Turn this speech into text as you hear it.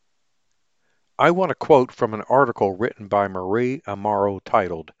I want to quote from an article written by Marie Amaro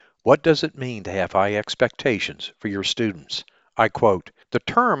titled, "What Does It Mean to Have High Expectations for Your Students?" I quote, "The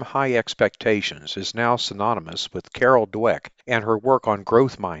term high expectations is now synonymous with Carol Dweck and her work on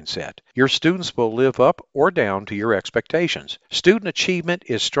growth mindset. Your students will live up or down to your expectations. Student achievement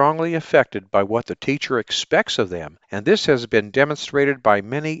is strongly affected by what the teacher expects of them, and this has been demonstrated by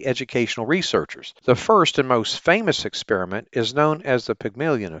many educational researchers. The first and most famous experiment is known as the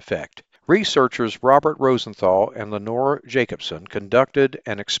Pygmalion effect. Researchers Robert Rosenthal and Lenore Jacobson conducted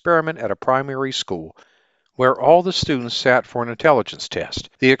an experiment at a primary school where all the students sat for an intelligence test.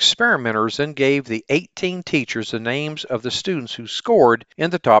 The experimenters then gave the 18 teachers the names of the students who scored in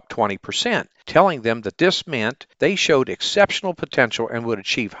the top 20%, telling them that this meant they showed exceptional potential and would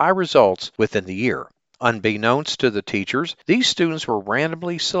achieve high results within the year. Unbeknownst to the teachers, these students were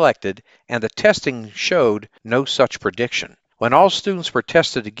randomly selected, and the testing showed no such prediction. When all students were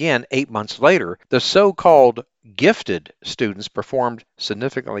tested again 8 months later, the so-called gifted students performed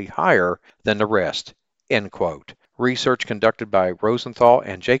significantly higher than the rest." End quote. Research conducted by Rosenthal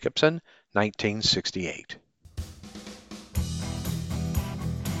and Jacobson, 1968.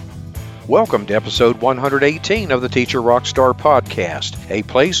 Welcome to episode 118 of the Teacher Rockstar Podcast, a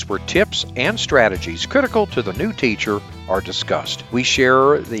place where tips and strategies critical to the new teacher are discussed. We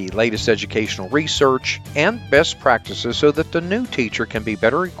share the latest educational research and best practices so that the new teacher can be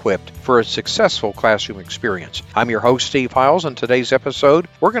better equipped for a successful classroom experience. I'm your host, Steve Hiles. In today's episode,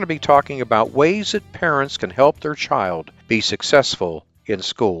 we're going to be talking about ways that parents can help their child be successful in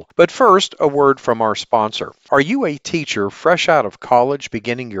school. But first, a word from our sponsor. Are you a teacher fresh out of college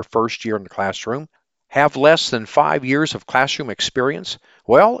beginning your first year in the classroom? Have less than 5 years of classroom experience?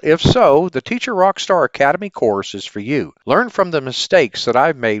 Well, if so, the Teacher Rockstar Academy course is for you. Learn from the mistakes that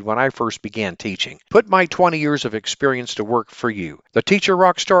I've made when I first began teaching. Put my 20 years of experience to work for you. The Teacher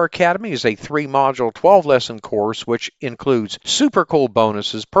Rockstar Academy is a 3-module, 12-lesson course which includes super cool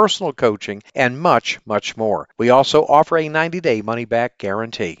bonuses, personal coaching, and much, much more. We also offer a 90-day money-back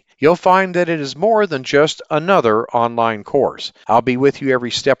guarantee. You'll find that it is more than just another online course. I'll be with you every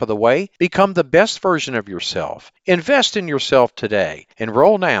step of the way. Become the best version of yourself. Invest in yourself today.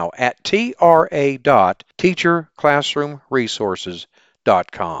 Enroll now at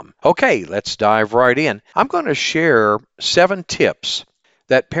tra.teacherclassroomresources.com. Okay, let's dive right in. I'm going to share 7 tips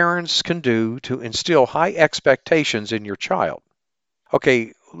that parents can do to instill high expectations in your child.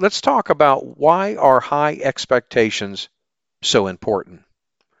 Okay, let's talk about why are high expectations so important.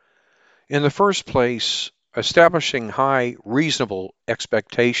 In the first place, establishing high, reasonable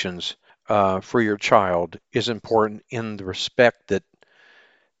expectations for your child is important in the respect that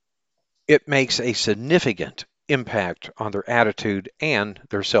it makes a significant impact on their attitude and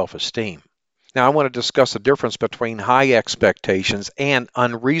their self-esteem. Now, I want to discuss the difference between high expectations and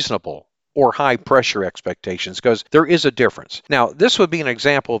unreasonable or high pressure expectations, because there is a difference. Now, this would be an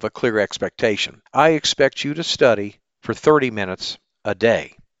example of a clear expectation. I expect you to study for 30 minutes a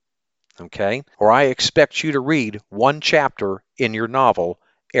day. Okay? Or I expect you to read 1 chapter in your novel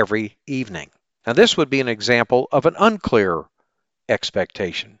every evening. Now, this would be an example of an unclear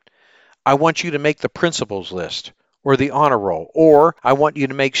expectation. I want you to make the principals list or the honor roll, or I want you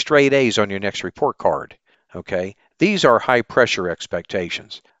to make straight A's on your next report card. Okay? These are high pressure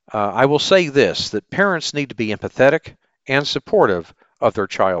expectations. I will say this, that parents need to be empathetic and supportive of their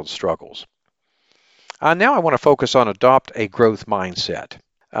child's struggles. Now I want to focus on adopt a growth mindset.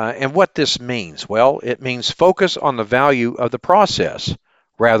 And what this means? Well, it means focus on the value of the process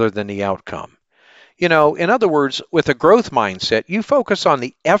rather than the outcome. You know, in other words, with a growth mindset, you focus on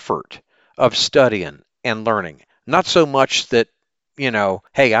the effort of studying and learning, not so much that,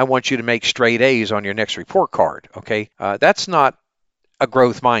 hey, I want you to make straight A's on your next report card, okay? That's not a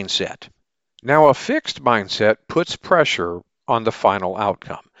growth mindset. Now, a fixed mindset puts pressure on the final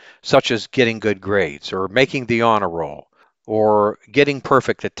outcome, such as getting good grades or making the honor roll, or getting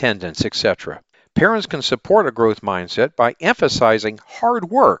perfect attendance, etc. Parents can support a growth mindset by emphasizing hard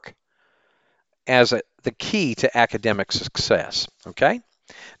work as the key to academic success. Okay?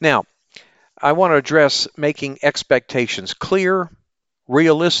 Now, I want to address making expectations clear,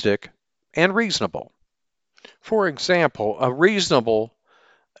 realistic, and reasonable. For example, a reasonable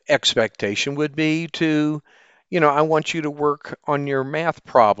expectation would be to, I want you to work on your math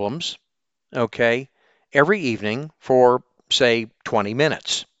problems, okay, every evening for say 20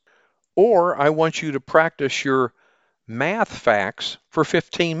 minutes. Or I want you to practice your math facts for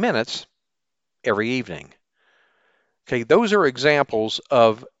 15 minutes every evening. Okay, those are examples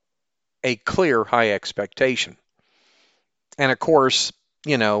of a clear high expectation. And of course,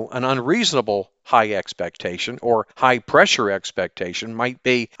 An unreasonable high expectation or high pressure expectation might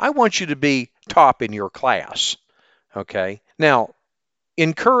be, I want you to be top in your class. Okay. Now,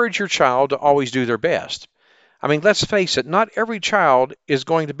 encourage your child to always do their best. I mean, let's face it, not every child is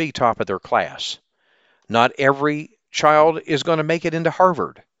going to be top of their class. Not every child is going to make it into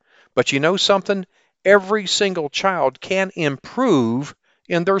Harvard. But you know something? Every single child can improve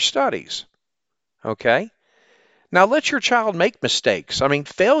in their studies. Okay? Now let your child make mistakes. I mean,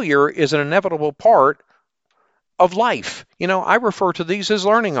 failure is an inevitable part of life. I refer to these as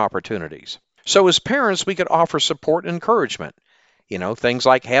learning opportunities. So as parents, we could offer support and encouragement. Things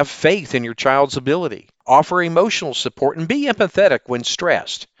like have faith in your child's ability, offer emotional support, and be empathetic when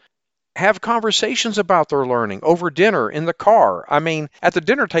stressed. Have conversations about their learning over dinner, in the car. I mean, at the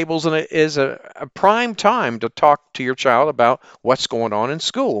dinner tables is a prime time to talk to your child about what's going on in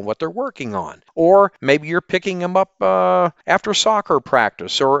school and what they're working on. Or maybe you're picking them up after soccer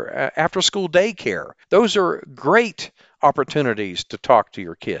practice or after school daycare. Those are great opportunities to talk to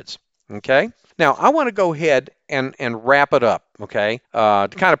your kids. Okay? Now, I want to go ahead and wrap it up, okay, to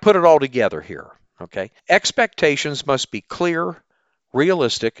kind of put it all together here, okay? Expectations must be clear,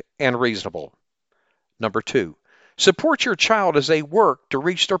 realistic, and reasonable. Number 2, support your child as they work to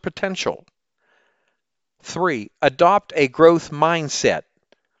reach their potential. 3, adopt a growth mindset,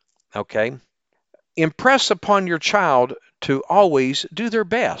 okay? Impress upon your child to always do their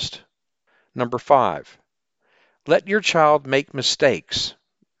best. Number 5, let your child make mistakes.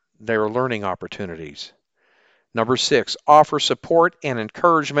 They are learning opportunities. Number 6, offer support and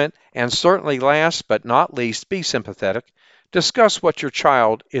encouragement. And certainly last but not least, be sympathetic. Discuss what your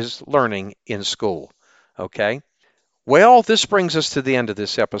child is learning in school. Okay? Well, this brings us to the end of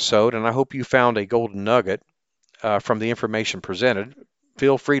this episode, and I hope you found a golden nugget from the information presented.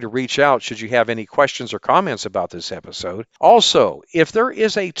 Feel free to reach out should you have any questions or comments about this episode. Also, if there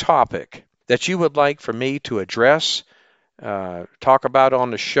is a topic that you would like for me to address, talk about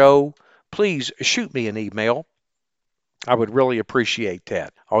on the show, please shoot me an email. I would really appreciate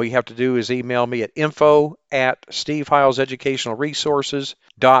that. All you have to do is email me at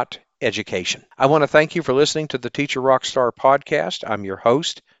info@stevehileseducationalresources.education. I want to thank you for listening to the Teacher Rockstar podcast. I'm your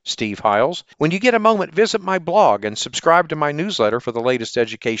host, Steve Hiles. When you get a moment, visit my blog and subscribe to my newsletter for the latest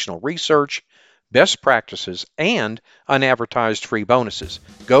educational research, best practices, and unadvertised free bonuses.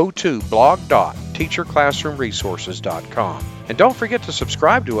 Go to blog.teacherclassroomresources.com. And don't forget to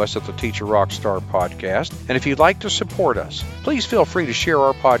subscribe to us at the Teacher Rockstar podcast. And if you'd like to support us, please feel free to share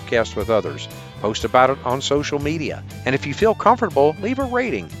our podcast with others. Post about it on social media. And if you feel comfortable, leave a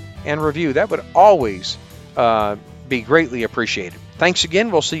rating and review. That would always be greatly appreciated. Thanks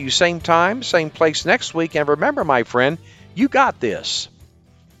again. We'll see you same time, same place next week. And remember, my friend, you got this.